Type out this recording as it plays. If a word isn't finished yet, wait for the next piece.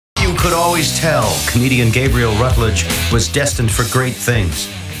could always tell comedian Gabriel Rutledge was destined for great things.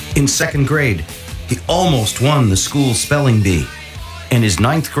 In second grade, he almost won the school spelling bee, and his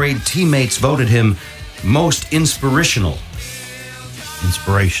ninth grade teammates voted him most inspirational.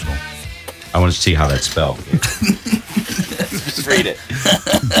 Inspirational. I want to see how that's spelled. Just read it.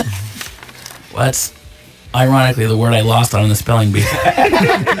 Well, that's ironically the word I lost on the spelling bee.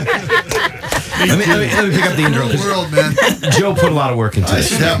 Let me pick up the intro. World, man. Joe put a lot of work into I this.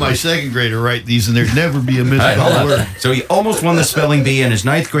 should have my second grader write these, and there'd never be a misspelled word. So he almost won the spelling bee, and his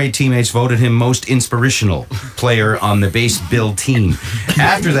ninth grade teammates voted him most inspirational player on the base bill team.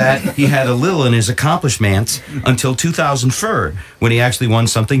 After that, he had a little in his accomplishments until 2004, when he actually won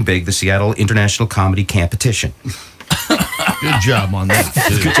something big, the Seattle International Comedy Competition. Good job on that,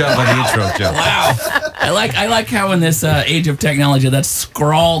 too. Good job on the intro, Joe. Wow. I like how in this age of technology that's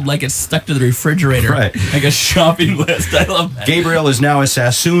scrawled like it's stuck to the refrigerator. Right. Like a shopping list. I love that. Gabriel is now a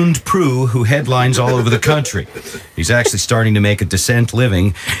Sassoon Prue who headlines all over the country. He's actually starting to make a decent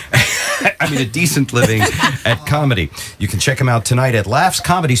living. I mean, a decent living at comedy. You can check him out tonight at Laughs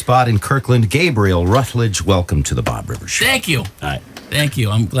Comedy Spot in Kirkland. Gabriel Rutledge, welcome to the Bob Rivers Show. Thank you. All right. Thank you.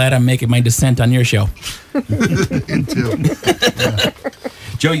 I'm glad I'm making my descent on your show.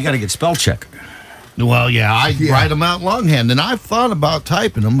 Joe, you got to get spell check. Well, yeah, I write them out longhand, and I've thought about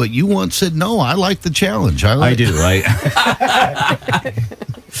typing them, but you once said no. I like the challenge. I do.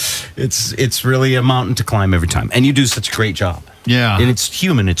 It's really a mountain to climb every time, and you do such a great job. Yeah, and it's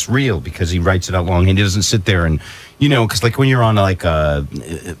human. It's real because he writes it out longhand. He doesn't sit there and because like when you're on like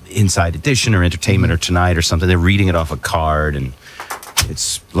Inside Edition or Entertainment or Tonight or something, they're reading it off a card, and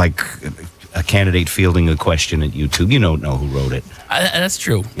it's like a candidate fielding a question at YouTube. You don't know who wrote it. That's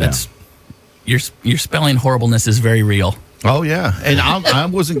true. Yeah. That's your spelling horribleness is very real. Oh, yeah. And I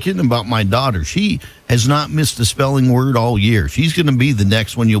wasn't kidding about my daughter. She has not missed a spelling word all year. She's going to be the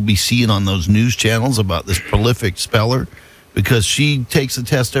next one you'll be seeing on those news channels about this prolific speller, because she takes a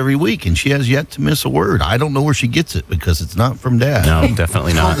test every week, and she has yet to miss a word. I don't know where she gets it, because it's not from Dad. No,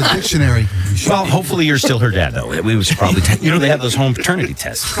 definitely not. The dictionary. Well, hopefully you're still her dad, though. We was probably they have those home paternity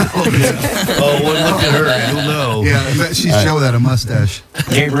tests. Oh, well, look at her. I don't know. Yeah, I bet she's Joe without a mustache.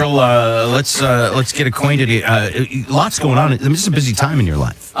 Gabriel, let's get acquainted. Lots going on. I mean, this is a busy time in your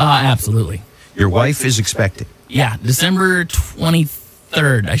life. Absolutely. Your wife is expecting. Yeah, December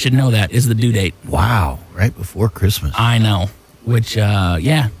 23rd. I should know that is the due date. Wow, right before Christmas. I know. Which,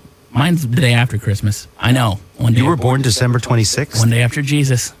 mine's the day after Christmas. I know. You were born December 26th? One day after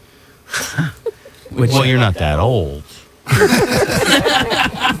Jesus. Well, you're not that old.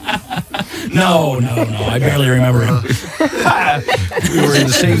 No. I barely remember him. We were in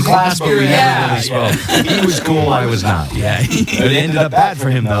the same class, but we never really spoke. He was cool, I was not. Yeah. It ended up bad for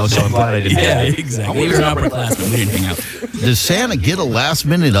him, though, so I'm glad I didn't. Yeah, exactly. He was an upperclassman. We didn't hang out. Does Santa get a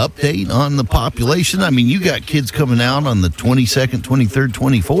last-minute update on the population? I mean, you got kids coming out on the 22nd, 23rd,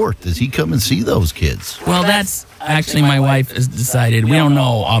 24th. Does he come and see those kids? Well, that's actually my wife has decided. We don't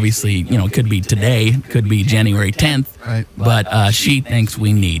know, obviously, it could be today, could be January 10th. Right. But she thinks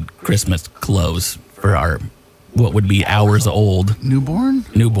we need Christmas clothes for our, what would be hours old. Newborn?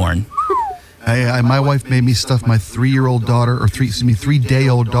 My wife made me stuff my 3-year-old daughter, or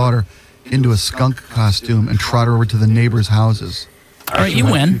 3-day-old daughter, into a skunk costume and trot her over to the neighbors' houses. All right, you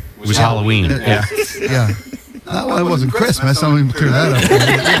win. It was Halloween. Yeah. Well, it wasn't Christmas. I'm going to clear that up.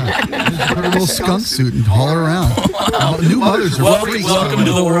 Yeah. Put a little skunk suit and haul her around. New mothers are freaks. Welcome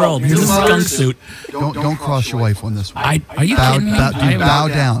to the world. Here's a skunk suit. Don't cross your wife on this one. Are you kidding me? Bow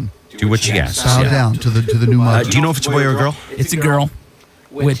down. Do what she asks. Bow down to the new mother. Do you know if it's a boy or a girl? It's a girl,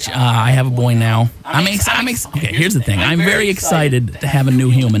 which I have a boy now. Okay, here's the thing. I'm very excited to have a new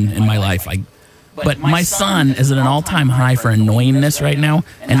human in my life. But my son is at an all-time high for annoyingness right now,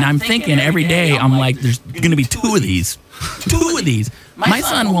 and I'm thinking every day, I'm like, there's going to be two of these. My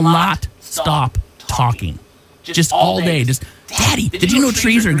son will not stop talking, just all day, Daddy, did you know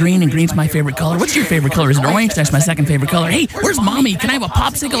trees are green and green's my favorite color? What's your favorite color? Is it orange? That's my second favorite color. Hey, where's Mommy? Can I have a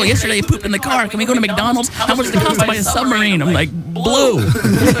popsicle? Yesterday I pooped in the car. Can we go to McDonald's? How much does it cost to buy a submarine? I'm like, blue. What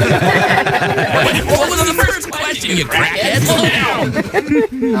was the first question, you crackhead? Slow down.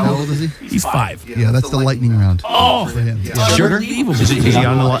 How old is he? He's 5. Yeah, that's the lightning round. Oh, For him. Sugar? unbelievable.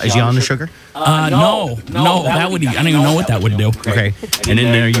 Is he on the sugar? No, that would. I don't even know what that would do. Okay. And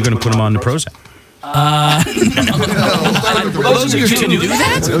in there, you're going to put him on the Prozac. Those are your two. Do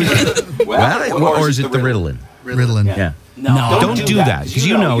that? Well, or is it the Ritalin? Ritalin. Yeah. No. Don't do that, because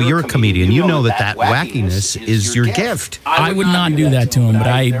you're a comedian. You know that wackiness is your gift. I would not do that to him,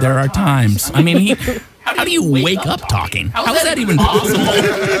 but there are times. I mean, How do you wake up talking? How is that even possible?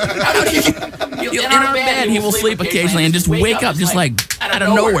 How do you, in our bed, he will sleep occasionally and just wake up just like out of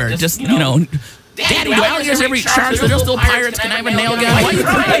nowhere. Just, you know, Daddy, do alligators ever eat sharks? They're still pirates. Can I have a nail gun? Why are you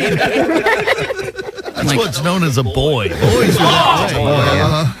crying? That's what's known as a boy. Boys are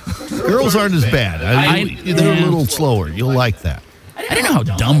that way. Girls aren't as bad. They're a little slower. You'll like that. I didn't know how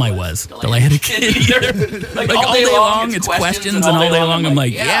dumb I was till I had a kid either. Like all day long, it's questions, and all day long, I'm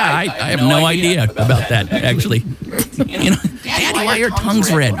like, yeah, I have no idea about that, actually. You know, Daddy, why are your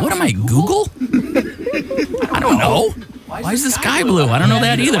tongues red? What am I, Google? I don't know. Why is the sky blue? I don't know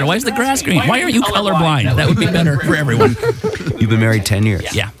that either. Why is the grass green? Why aren't you colorblind? That would be better for everyone. You've been married 10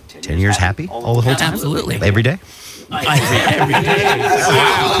 years? Yeah. 10 years happy all the whole time? Absolutely. Every day? Every day.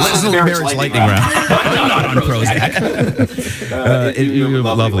 Wow. Let's do the marriage lightning round. I'm not on Prozac. You have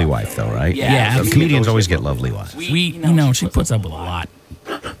a lovely wife, though, right? Yeah, So comedians always get lovely wives. You know, she puts up with a lot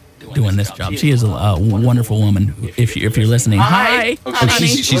doing this job. She is a wonderful woman. If you're listening, hi. Oh,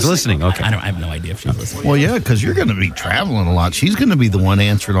 she's listening. Okay. I have no idea if she's listening. Well, yeah, because you're going to be traveling a lot. She's going to be the one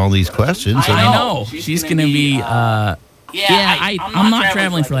answering all these questions. I know. She's going to be. I'm not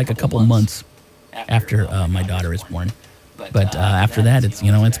traveling for like a couple months after my daughter is born. But after that,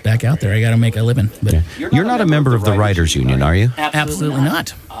 it's back out there. I got to make a living. But You're not a member of the Writers Union, are you? Absolutely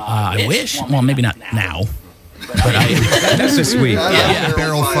not. I wish. Well, maybe not now. But That's so sweet.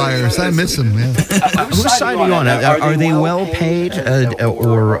 Barrel fires. I miss them, man. Whose side are you on? Are they well paid,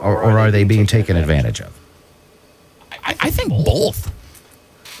 or are they being taken advantage of? I think both.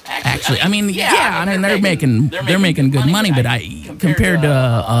 Actually, I mean, they're making good money, but compared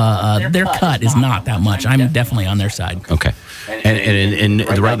to their cut is not that much. I'm definitely on their side. Okay,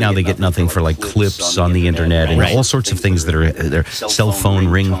 and right now they get nothing for like clips on the internet and all sorts of things that are their cell phone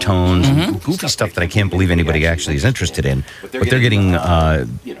ringtones, and goofy stuff that I can't believe anybody actually is interested in. But they're getting,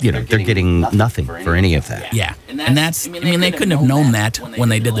 they're getting nothing for any of that. Yeah, and that's. I mean, they couldn't have known that when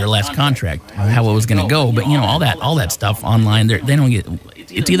they did their last contract how it was going to go. But all that stuff online, they don't get.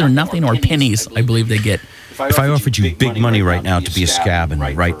 It's either nothing or pennies, I believe they get. If I offered you big money right now to be a scab and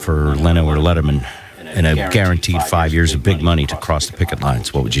write for Leno or Letterman and a guaranteed 5 years of big money to cross the picket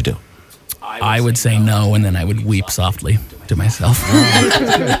lines, what would you do? I would say no, and then I would weep softly to myself.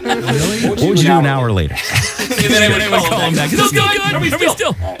 What would you do an hour later? Then I would call him back. Still good? Are we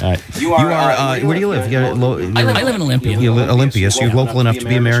still? You are where do you live? I live in Olympia. Olympia, so you're local enough to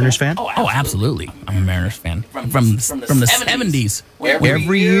be a Mariners fan? Oh, absolutely. I'm a Mariners fan. From the 70s.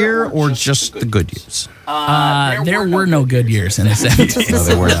 Every year or just the good years? There were no good years in the 70s. No,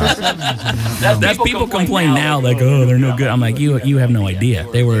 there were not. That's people complain now, like, oh, they're no good. I'm like, you have no idea.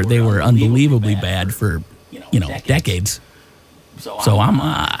 They were unbelievably bad for decades. So I'm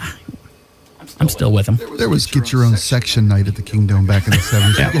still with them. There was get your own section night at the Kingdom back in the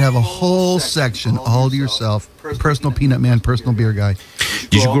 70s. You could have a whole section all to yourself. Personal peanut man, personal beer guy.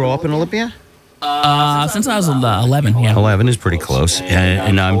 Did you grow up in Olympia? Since I was 11, yeah. 11 is pretty close.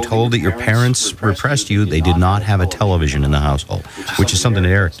 And I'm told that your parents repressed you. They did not have a television in the household, which is something that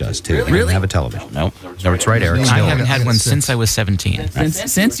Eric does, too. He didn't have a television. No, it's right, Eric. I haven't had one since I was 17.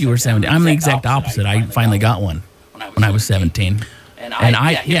 Since you were 17. I'm the exact opposite. I finally got one when I was 17. And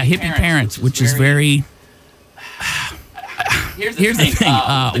hippie parents, which is very... Here's the thing.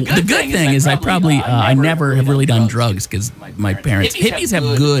 The good thing is I never have really done drugs because my parents... Hippies have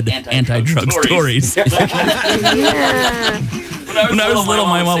good anti-drug stories. When I was little,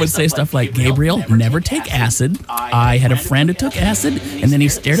 my mom would say stuff like, Gabriel, never take acid. I had a friend who took acid, and then he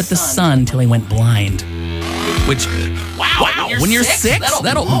stared at the sun until he went blind. Which, wow, when you're 6,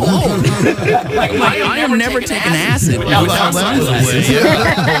 that'll... I am never taking acid without sunglasses.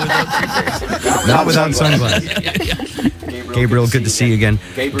 Not without sunglasses. Gabriel, good to see you again.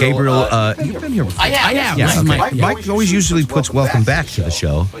 Gabriel, you've been here before. I have. Yeah, okay. Mike always usually puts welcome back to the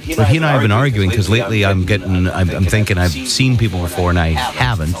show, but he and I have been arguing because lately I'm thinking I've seen people before and I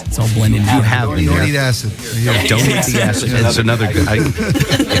haven't. It's all blended. You have been Don't here. eat acid. Don't eat the acid. That's another good.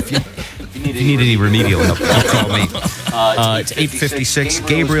 If you need any remedial help, you call me. It's 8:56.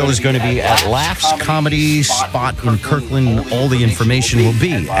 Gabriel is going to be at Laughs Comedy Spot in Kirkland. All the information will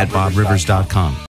be at bobrivers.com.